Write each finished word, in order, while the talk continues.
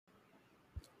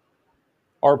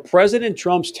Are President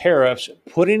Trump's tariffs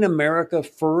putting America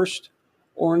first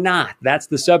or not? That's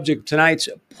the subject of tonight's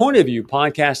Point of View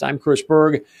podcast. I'm Chris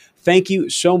Berg. Thank you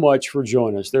so much for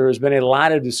joining us. There has been a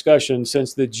lot of discussion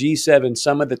since the G7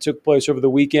 summit that took place over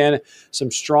the weekend. Some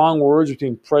strong words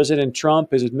between President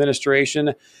Trump, his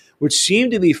administration, which seem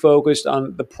to be focused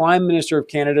on the Prime Minister of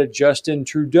Canada, Justin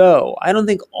Trudeau. I don't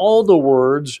think all the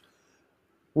words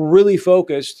were really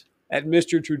focused at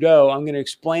Mr. Trudeau. I'm going to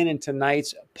explain in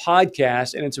tonight's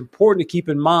podcast, and it's important to keep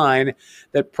in mind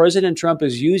that President Trump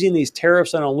is using these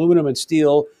tariffs on aluminum and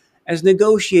steel as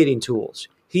negotiating tools.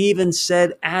 He even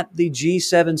said at the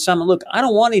G7 summit, look, I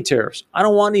don't want any tariffs. I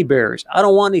don't want any barriers. I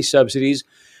don't want any subsidies.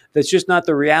 That's just not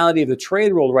the reality of the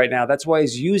trade world right now. That's why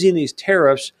he's using these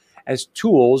tariffs as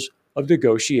tools of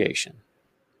negotiation.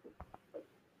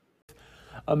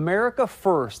 America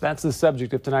first. That's the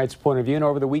subject of tonight's Point of View. And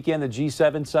over the weekend, the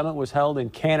G7 summit was held in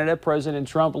Canada. President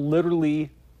Trump literally,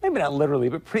 maybe not literally,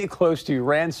 but pretty close to,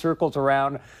 ran circles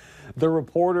around the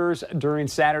reporters during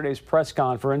Saturday's press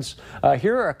conference.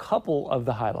 Here are a couple of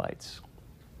the highlights.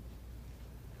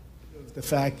 The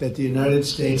fact that the United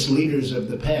States leaders of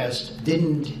the past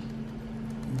didn't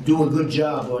do a good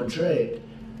job on trade.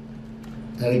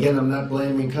 And again, I'm not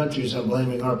blaming countries, I'm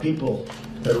blaming our people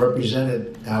that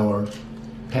represented our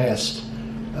past.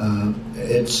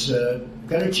 It's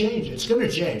got to change. It's going to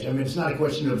change. I mean, it's not a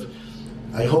question of,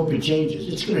 I hope it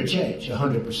changes. It's going to change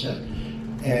 100%.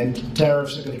 And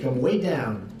tariffs are going to come way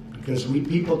down because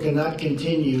people cannot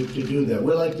continue to do that.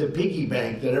 We're like the piggy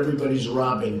bank that everybody's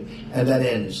robbing, and that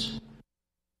ends.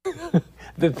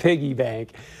 The piggy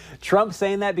bank. Trump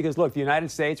saying that because, look, the United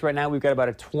States right now, we've got about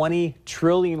a $20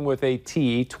 trillion with a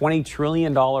T, $20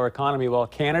 trillion economy, while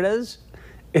Canada's,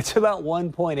 it's about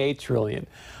 $1.8 trillion.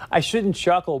 I shouldn't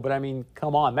chuckle, but I mean,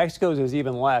 come on. Mexico's is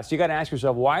even less. You got to ask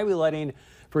yourself, why are we letting,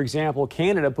 for example,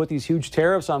 Canada put these huge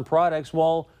tariffs on products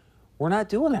while we're not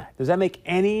doing that? Does that make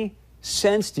any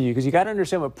sense to you? Because you got to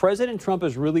understand what President Trump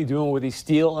is really doing with these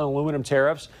steel and aluminum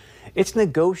tariffs. It's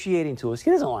negotiating tools.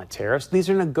 He doesn't want tariffs. These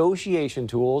are negotiation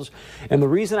tools. And the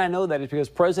reason I know that is because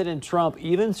President Trump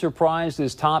even surprised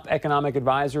his top economic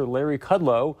advisor, Larry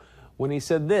Kudlow, when he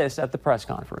said this at the press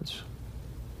conference.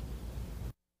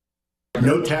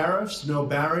 No tariffs, no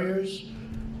barriers.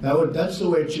 That's the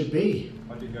way it should be.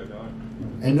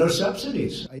 And no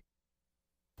subsidies.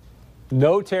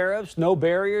 No tariffs, no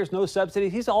barriers, no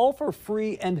subsidies. He's all for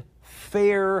free and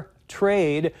fair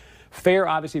trade. Fair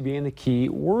obviously being the key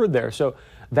word there. So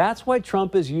that's why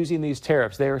Trump is using these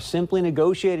tariffs. They are simply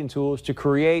negotiating tools to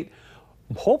create,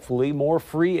 hopefully, more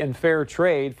free and fair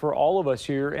trade for all of us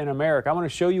here in America. I'm going to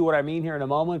show you what I mean here in a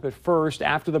moment. But first,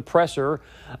 after the presser,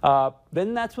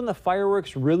 then that's when the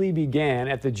fireworks really began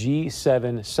at the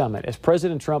G7 summit, as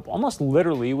President Trump almost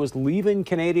literally was leaving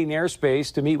Canadian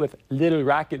airspace to meet with Little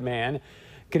Rocket Man.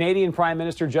 Canadian Prime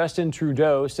Minister Justin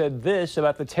Trudeau said this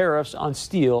about the tariffs on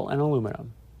steel and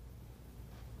aluminum.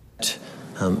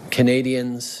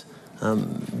 Canadians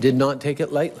did not take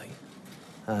it lightly.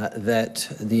 That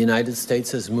the United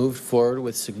States has moved forward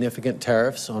with significant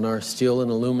tariffs on our steel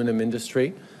and aluminum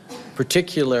industry,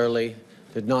 particularly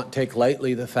did not take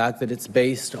lightly the fact that it's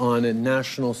based on a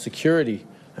national security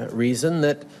reason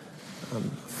that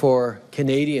for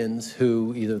Canadians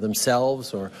who either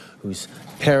themselves or whose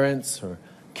parents or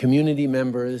community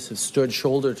members have stood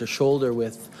shoulder to shoulder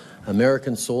with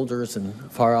American soldiers in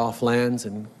far-off lands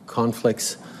and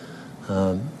conflicts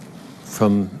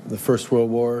from the First World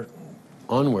War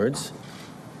onwards,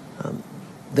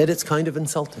 that it's kind of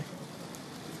insulting.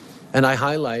 And I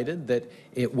highlighted that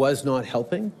it was not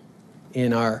helping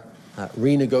in our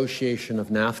renegotiation of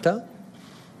NAFTA,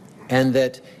 and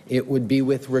that it would be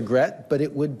with regret, but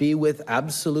it would be with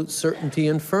absolute certainty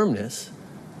and firmness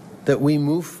that we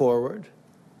move forward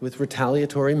with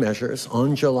retaliatory measures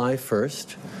on July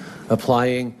 1st,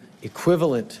 applying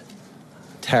equivalent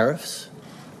tariffs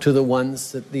to the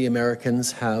ones that the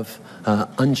Americans have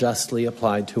unjustly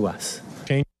applied to us.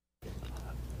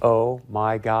 Oh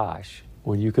my gosh.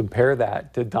 When you compare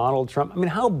that to Donald Trump, I mean,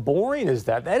 how boring is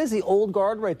that? That is the old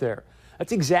guard right there.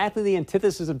 That's exactly the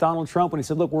antithesis of Donald Trump when he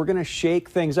said, look, we're going to shake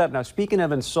things up. Now, speaking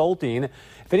of insulting,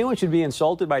 if anyone should be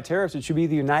insulted by tariffs, it should be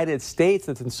the United States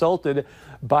that's insulted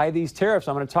by these tariffs.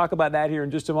 I'm going to talk about that here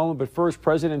in just a moment. But first,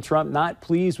 President Trump not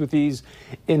pleased with these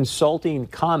insulting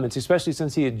comments, especially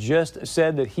since he had just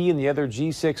said that he and the other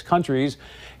G6 countries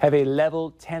have a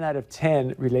level 10 out of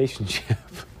 10 relationship.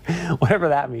 Whatever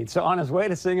that means. So on his way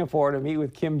to Singapore to meet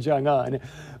with Kim Jong-un,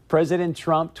 President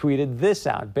Trump tweeted this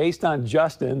out. Based on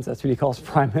Justin's, that's what he calls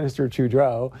Prime Minister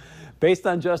Trudeau, Based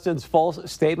on Justin's false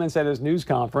statements at his news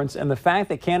conference and the fact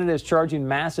that Canada is charging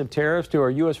massive tariffs to our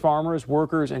U.S. farmers,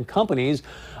 workers, and companies,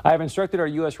 I have instructed our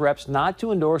U.S. reps not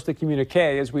to endorse the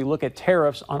communique as we look at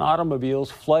tariffs on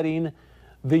automobiles flooding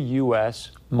the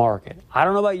U.S. market. I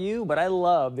don't know about you, but I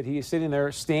love that he is sitting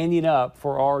there standing up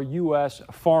for our U.S.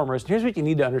 farmers. Here's what you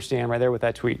need to understand right there with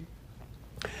that tweet.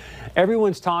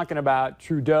 Everyone's talking about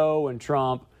Trudeau and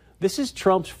Trump. This is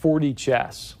Trump's 4D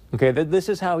chess. Okay, this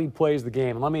is how he plays the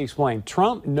game. And let me explain.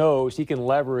 Trump knows he can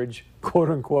leverage, quote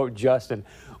unquote, Justin.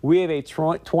 We have a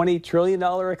 $20 trillion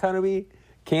economy.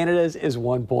 Canada's is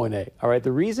 1.8. All right.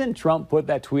 The reason Trump put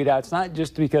that tweet out, it's not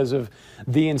just because of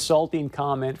the insulting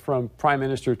comment from Prime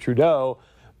Minister Trudeau.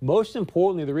 Most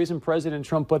importantly, the reason President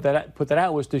Trump put that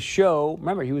out was to show,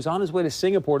 remember, he was on his way to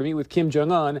Singapore to meet with Kim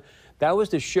Jong-un. That was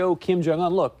to show Kim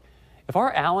Jong-un, look, if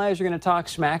our allies are going to talk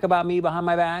smack about me behind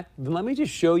my back, then let me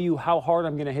just show you how hard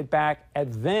I'm going to hit back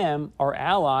at them, our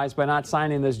allies, by not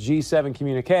signing this G7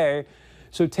 communique.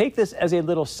 So take this as a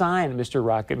little sign, Mr.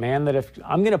 Rocket Man, that if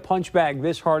I'm going to punch back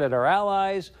this hard at our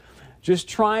allies, just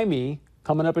try me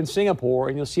coming up in Singapore,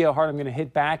 and you'll see how hard I'm going to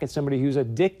hit back at somebody who's a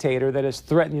dictator that has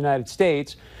threatened the United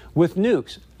States with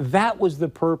nukes. That was the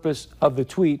purpose of the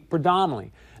tweet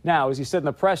predominantly. Now, as he said in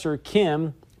the presser,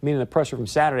 Kim, meaning the presser from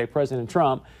Saturday, President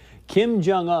Trump, Kim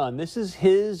Jong-un, this is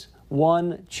his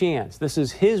one chance. This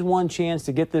is his one chance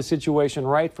to get this situation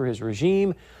right for his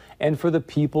regime and for the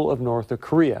people of North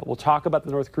Korea. We'll talk about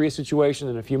the North Korea situation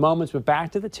in a few moments, but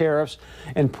back to the tariffs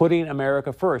and putting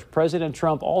America first. President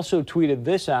Trump also tweeted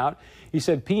this out. He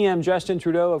said, PM Justin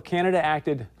Trudeau of Canada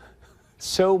acted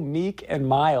so meek and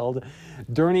mild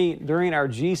during our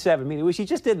G7 meeting, which he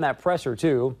just did in that presser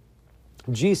too.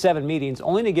 G7 meetings,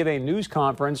 only to give a news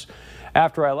conference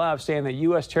after I left saying that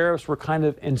U.S. tariffs were kind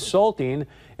of insulting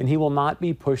and he will not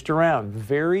be pushed around.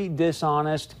 Very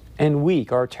dishonest and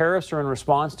weak. Our tariffs are in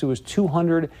response to his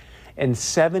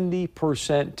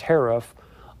 270% tariff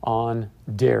on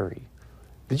dairy.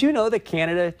 Did you know that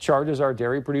Canada charges our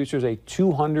dairy producers a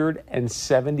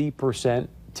 270%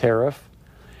 tariff?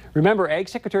 Remember, Ag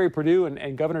Secretary Perdue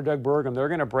and Governor Doug Burgum, they're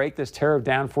going to break this tariff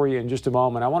down for you in just a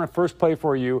moment. I want to first play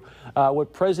for you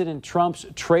what President Trump's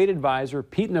trade advisor,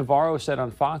 Pete Navarro, said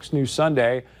on Fox News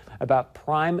Sunday about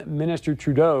Prime Minister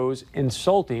Trudeau's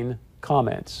insulting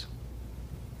comments.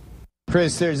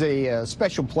 Chris, there's a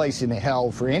special place in hell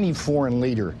for any foreign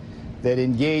leader that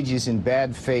engages in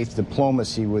bad faith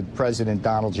diplomacy with President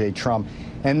Donald J. Trump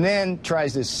and then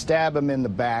tries to stab him in the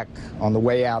back on the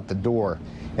way out the door.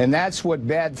 And that's what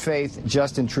bad faith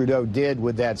Justin Trudeau did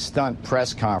with that stunt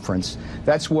press conference.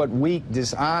 That's what weak,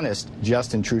 dishonest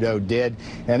Justin Trudeau did.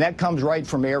 And that comes right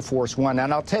from Air Force One.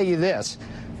 And I'll tell you this,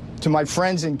 to my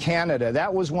friends in Canada,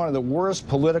 that was one of the worst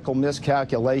political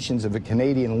miscalculations of a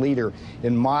Canadian leader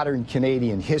in modern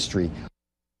Canadian history.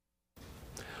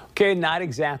 Okay, not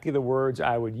exactly the words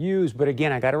I would use, but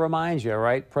again, I got to remind you,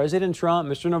 right? President Trump,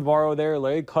 Mr. Navarro there,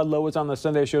 Larry Kudlow was on the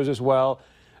Sunday shows as well.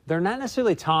 They're not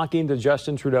necessarily talking to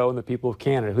Justin Trudeau and the people of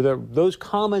Canada. Who those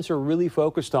comments are really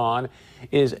focused on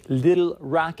is Little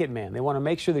Rocket Man. They want to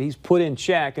make sure that he's put in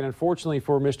check. And unfortunately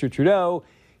for Mr. Trudeau,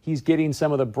 he's getting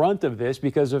some of the brunt of this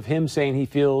because of him saying he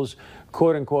feels,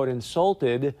 quote unquote,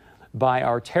 insulted by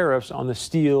our tariffs on the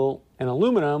steel and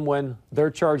aluminum when they're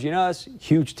charging us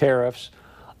huge tariffs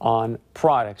on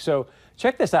products. So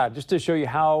check this out just to show you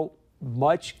how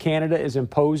much Canada is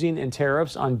imposing in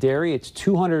tariffs on dairy. It's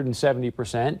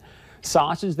 270%.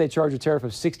 Sausage, they charge a tariff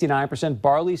of 69%.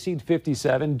 Barley seed,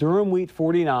 57%. Durum wheat,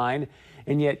 49%.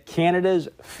 And yet Canada's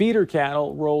feeder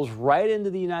cattle rolls right into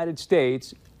the United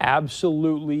States,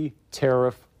 absolutely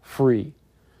tariff-free.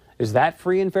 Is that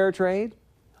free and fair trade?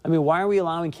 I mean, why are we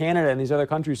allowing Canada and these other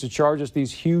countries to charge us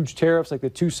these huge tariffs like the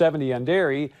 270 on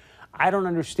dairy? I don't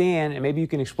understand, and maybe you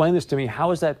can explain this to me. How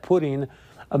is that putting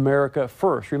America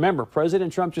first? Remember,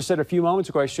 President Trump just said a few moments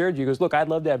ago, I shared you, he goes, look, I'd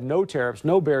love to have no tariffs,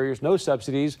 no barriers, no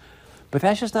subsidies, but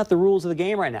that's just not the rules of the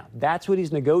game right now. That's what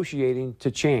he's negotiating to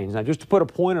change. Now, just to put a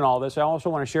point on all this, I also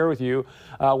want to share with you,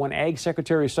 when Ag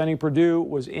Secretary Sonny Perdue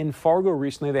was in Fargo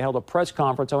recently, they held a press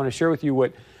conference. I want to share with you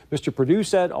what Mr. Perdue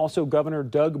said, also Governor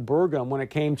Doug Burgum, when it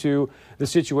came to the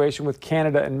situation with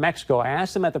Canada and Mexico. I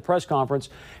asked him at the press conference,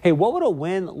 hey, what would a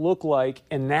win look like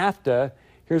in NAFTA?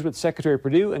 Here's what Secretary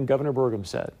Perdue and Governor Burgum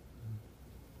said.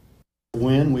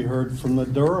 When we heard from the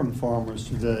Durham farmers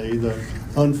today, the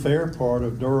unfair part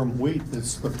of Durham wheat,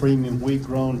 that's the premium wheat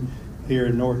grown here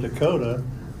in North Dakota,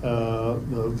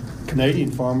 the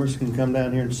Canadian farmers can come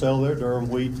down here and sell their Durham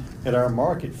wheat at our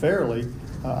market fairly.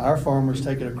 Our farmers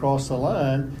take it across the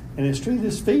line and it's treated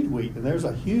as feed wheat. And there's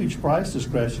a huge price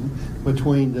discretion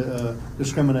between the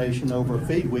discrimination over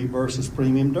feed wheat versus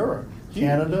premium Durham.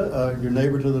 Canada, your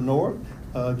neighbor to the north,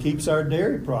 keeps our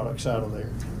dairy products out of there.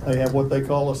 They have what they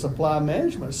call a supply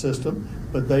management system,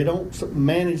 but they don't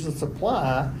manage the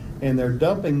supply, and they're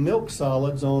dumping milk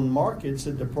solids on markets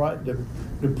that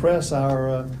depress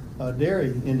our dairy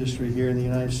industry here in the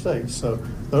United States. So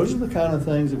those are the kind of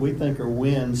things that we think are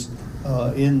wins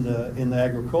in the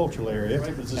agricultural area.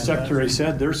 Right, but as the Secretary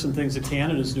said, there's some things that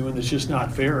Canada's doing that's just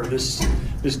not fair. This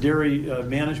dairy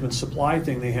management supply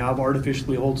thing they have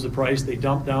artificially holds the price. They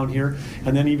dump down here,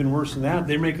 and then even worse than that,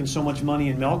 they're making so much money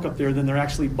in milk up there, then they're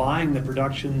actually buying the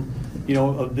production,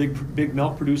 of big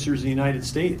milk producers in the United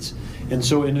States. And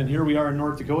so, and then here we are in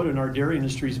North Dakota, and our dairy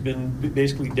industry's been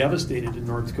basically devastated in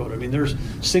North Dakota. I mean, there's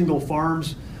single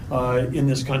farms in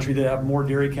this country that have more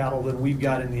dairy cattle than we've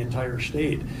got in the entire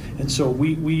state. And so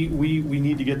we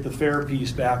need to get the fair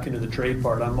piece back into the trade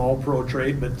part. I'm all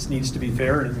pro-trade, but it needs to be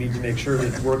fair, and it needs to make sure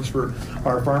that it works for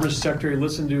our farmers. Secretary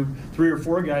listened to 3 or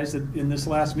 4 guys that in this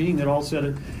last meeting that all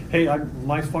said, hey,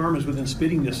 my farm is within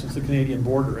spitting distance of the Canadian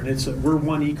border, and we're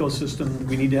one ecosystem.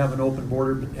 We need to have an open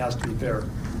border, but it has to be fair.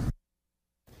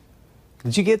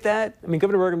 Did you get that? I mean,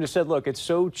 Governor Burgum just said, look, it's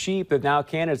so cheap that now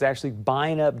Canada's actually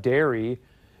buying up dairy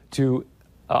to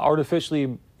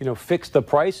artificially, fix the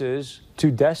prices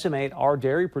to decimate our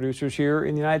dairy producers here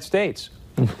in the United States.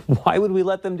 Why would we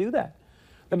let them do that?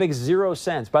 That makes zero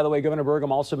sense. By the way, Governor Burgum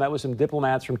also met with some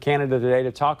diplomats from Canada today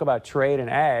to talk about trade and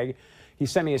ag. He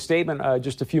sent me a statement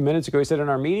just a few minutes ago. He said, in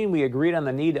our meeting, we agreed on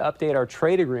the need to update our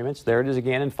trade agreements, there it is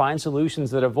again, and find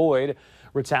solutions that avoid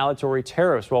retaliatory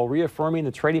tariffs while reaffirming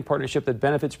the trading partnership that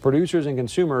benefits producers and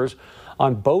consumers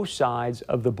on both sides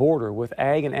of the border. With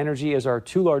ag and energy as our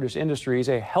 2 largest industries,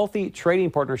 a healthy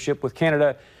trading partnership with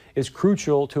Canada is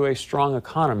crucial to a strong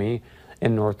economy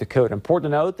in North Dakota.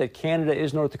 Important to note that Canada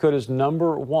is North Dakota's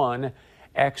 #1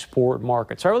 export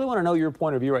market. So I really want to know your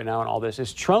point of view right now on all this.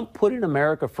 Is Trump putting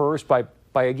America first by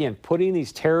again, putting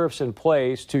these tariffs in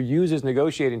place to use as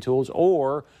negotiating tools,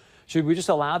 or should we just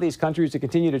allow these countries to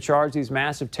continue to charge these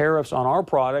massive tariffs on our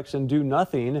products and do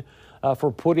nothing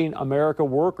for putting America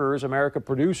workers, America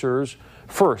producers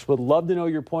first? Would love to know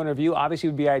your point of view. Obviously,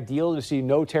 it would be ideal to see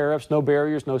no tariffs, no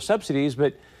barriers, no subsidies,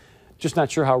 but just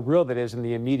not sure how real that is in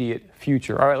the immediate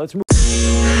future. All right, let's move.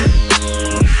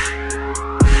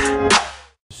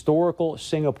 Historical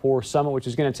Singapore Summit, which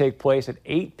is going to take place at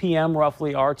 8 p.m.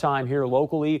 roughly our time here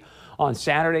locally. On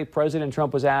Saturday, President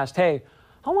Trump was asked, hey,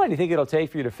 how long do you think it'll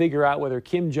take for you to figure out whether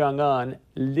Kim Jong-un,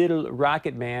 little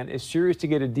rocket man, is serious to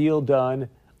get a deal done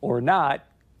or not?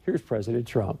 Here's President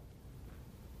Trump.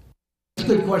 That's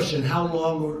a good question. How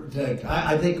long will it take?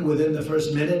 I think within the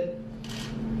first minute,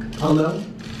 I'll know.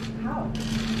 How?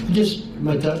 Just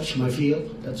my touch, my feel.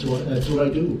 That's what I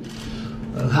do.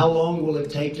 How long will it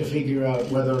take to figure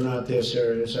out whether or not they're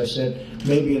serious? I said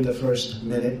maybe in the first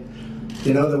minute.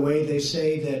 The way they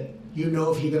say that if you're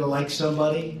going to like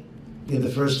somebody in the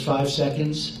first 5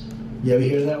 seconds. You ever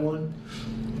hear that one?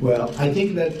 Well, I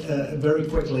think that very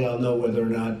quickly I'll know whether or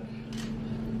not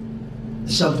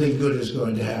something good is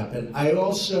going to happen. I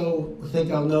also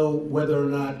think I'll know whether or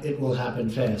not it will happen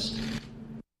fast.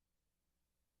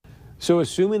 So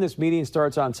assuming this meeting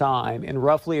starts on time, in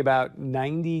roughly about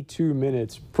 92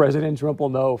 minutes, President Trump will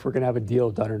know if we're going to have a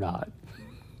deal done or not.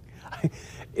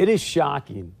 It is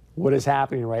shocking what is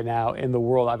happening right now in the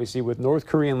world, obviously, with North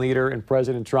Korean leader and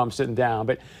President Trump sitting down.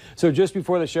 But so just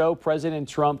before the show, President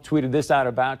Trump tweeted this out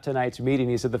about tonight's meeting.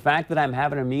 He said, the fact that I'm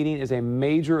having a meeting is a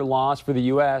major loss for the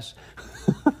U.S.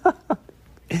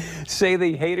 Say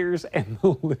the haters and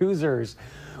the losers.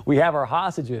 We have our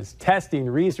hostages. Testing,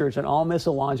 research, and all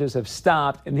missile launches have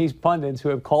stopped, and these pundits who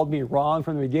have called me wrong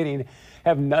from the beginning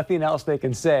have nothing else they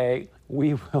can say.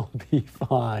 We will be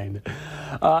fine.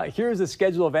 Here's the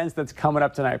schedule of events that's coming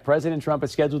up tonight. President Trump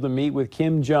is scheduled to meet with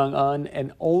Kim Jong-un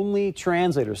and only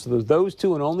translators. So those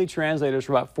two and only translators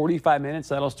for about 45 minutes.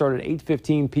 That'll start at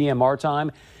 8:15 p.m. our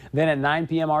time. Then at 9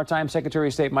 p.m. our time, Secretary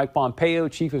of State Mike Pompeo,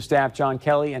 Chief of Staff John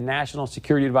Kelly, and National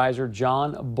Security Advisor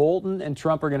John Bolton and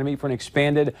Trump are going to meet for an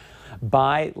expanded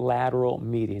bilateral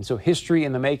meeting. So history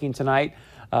in the making tonight.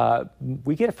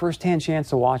 We get a first-hand chance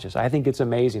to watch this. I think it's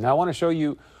amazing. Now, I want to show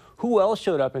you who else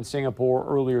showed up in Singapore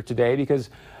earlier today, because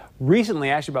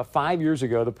recently, actually about 5 years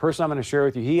ago, the person I'm going to share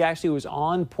with you, he actually was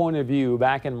on Point of View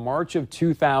back in March of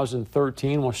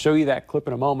 2013. We'll show you that clip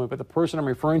in a moment, but the person I'm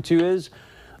referring to is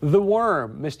the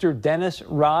Worm, Mr. Dennis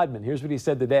Rodman. Here's what he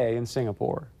said today in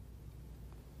Singapore.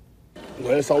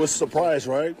 Well, it's always a surprise,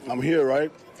 right? I'm here,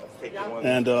 right?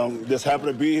 And just happy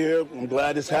to be here. I'm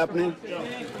glad it's happening.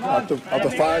 After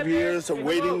 5 years of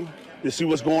waiting to see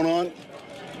what's going on,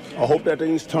 I hope that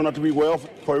things turn out to be well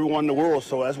for everyone in the world,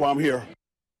 so that's why I'm here.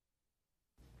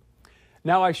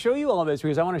 Now, I show you all of this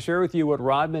because I want to share with you what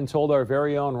Rodman told our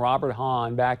very own Robert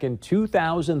Hahn back in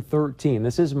 2013.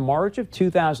 This is March of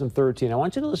 2013. I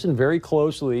want you to listen very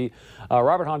closely.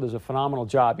 Robert Hahn does a phenomenal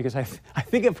job because I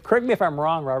think, correct me if I'm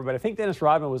wrong, Robert, but I think Dennis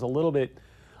Rodman was a little bit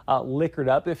liquored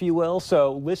up, if you will.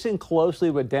 So listen closely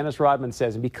to what Dennis Rodman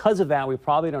says. And because of that, we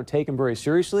probably don't take him very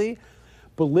seriously.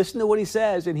 But listen to what he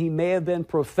says, and he may have been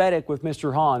prophetic with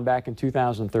Mr. Hahn back in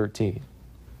 2013.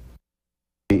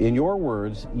 In your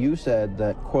words, you said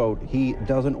that, quote, he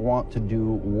doesn't want to do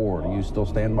war. Do you still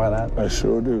stand by that? I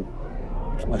sure do.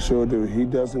 I sure do. He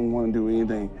doesn't want to do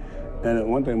anything. And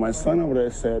one thing my son over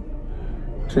there said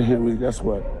to him, guess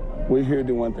what? We're here to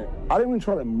do one thing. I didn't even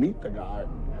try to meet the guy.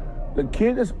 The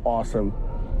kid is awesome,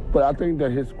 but I think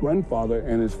that his grandfather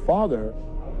and his father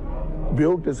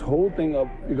built this whole thing up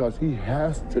because he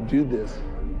has to do this.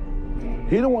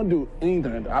 He don't want to do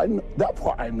anything. That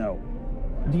part I know.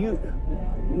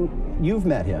 You've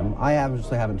met him. I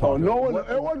obviously haven't talked to him.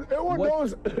 Everyone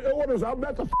knows. I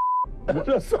met the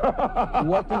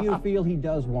What do you feel he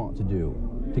does want to do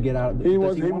to get out? Does he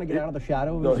want to get out of the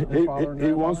shadow of his father?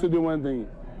 He wants to do one thing,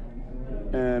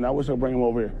 and I wish I'd bring him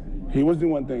over here. He wants to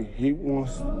do one thing. He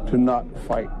wants to not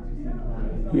fight.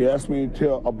 He asked me to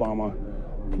tell Obama,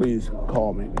 please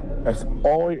call me. That's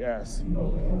all he asked.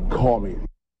 Call me.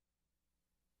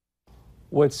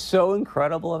 What's so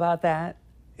incredible about that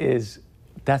is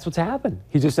that's what's happened.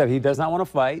 He just said he does not want to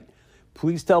fight.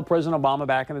 Please tell President Obama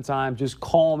back in the time, just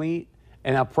call me.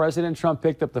 And now President Trump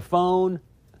picked up the phone.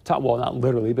 Well, not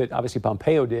literally, but obviously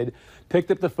Pompeo did. Picked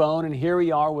up the phone, and here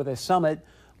we are with a summit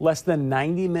less than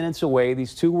 90 minutes away.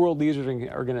 These two world leaders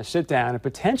are going to sit down and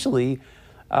potentially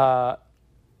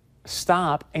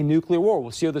stop a nuclear war. We'll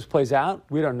see how this plays out.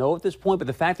 We don't know at this point, but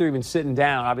the fact they're even sitting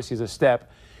down obviously is a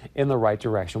step in the right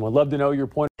direction. We'd love to know your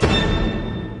point.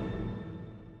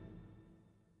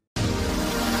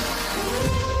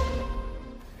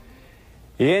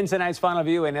 In tonight's Final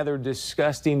View, another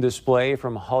disgusting display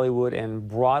from Hollywood and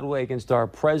Broadway against our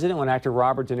president when actor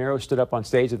Robert De Niro stood up on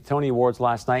stage at the Tony Awards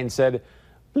last night and said,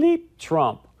 bleep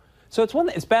Trump. So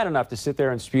it's bad enough to sit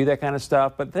there and spew that kind of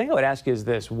stuff, but the thing I would ask you is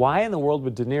this: why in the world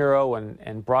would De Niro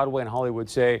and Broadway and Hollywood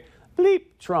say, bleep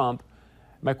Trump?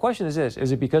 My question is this: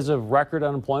 is it because of record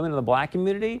unemployment in the black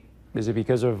community? Is it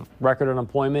because of record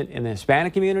unemployment in the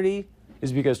Hispanic community?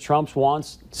 Is it because Trump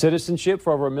wants citizenship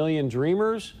for over 1 million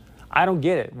dreamers? I don't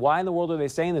get it. Why in the world are they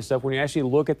saying this stuff when you actually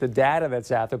look at the data that's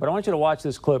out there? But I want you to watch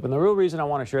this clip. And the real reason I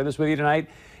want to share this with you tonight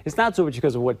is not so much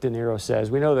because of what De Niro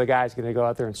says. We know the guy's going to go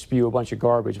out there and spew a bunch of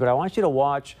garbage. But I want you to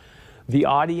watch the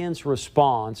audience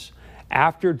response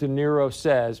after De Niro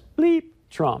says, bleep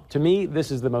Trump. To me, this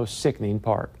is the most sickening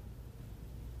part.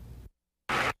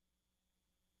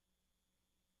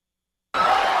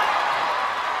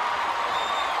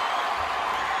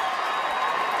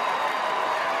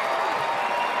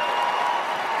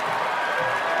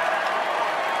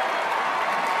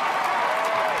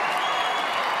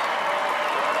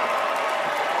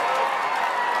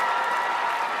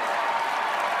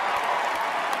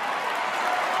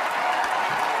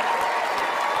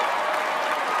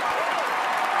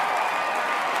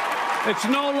 It's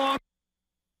no longer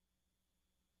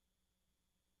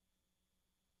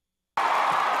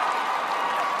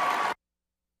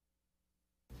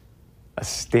a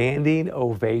standing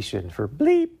ovation for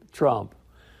bleep Trump.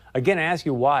 Again, I ask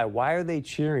you why. Why are they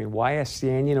cheering? Why a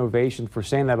standing ovation for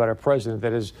saying that about our president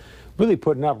that is really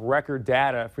putting up record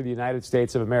data for the United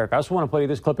States of America? I also want to play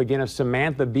this clip again of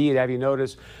Samantha Bee. Have you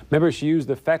noticed? Remember, she used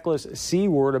the feckless C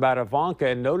word about Ivanka.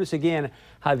 And notice again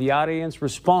how the audience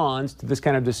responds to this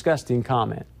kind of disgusting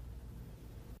comment.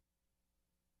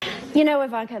 You know,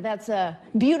 Ivanka, that's a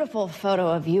beautiful photo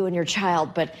of you and your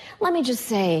child, but let me just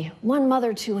say, one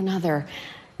mother to another,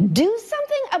 do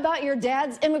something about your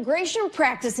dad's immigration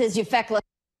practices, you feckless.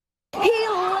 He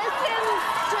listens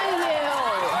to you.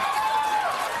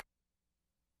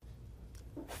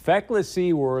 Feckless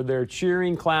C word. They're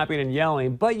cheering, clapping, and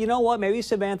yelling. But you know what? Maybe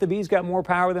Samantha Bee's got more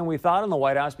power than we thought in the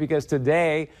White House, because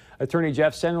today Attorney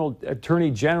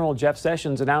General Jeff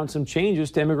Sessions announced some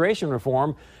changes to immigration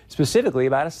reform, specifically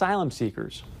about asylum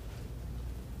seekers.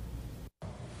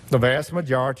 The vast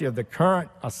majority of the current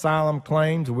asylum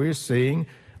claims we're seeing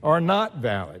are not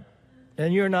valid,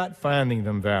 and you're not finding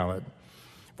them valid.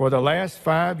 For the last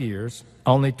 5 years,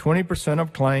 only 20%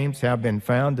 of claims have been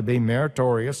found to be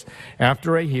meritorious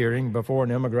after a hearing before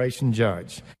an immigration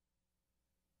judge.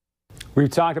 We've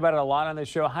talked about it a lot on this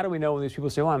show. How do we know when these people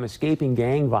say, well, I'm escaping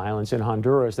gang violence in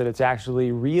Honduras, that it's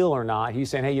actually real or not? He's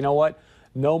saying, hey, you know what?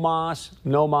 No mas,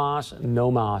 no mas,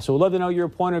 no mas. So we'd love to know your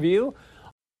point of view.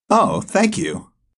 Oh, thank you.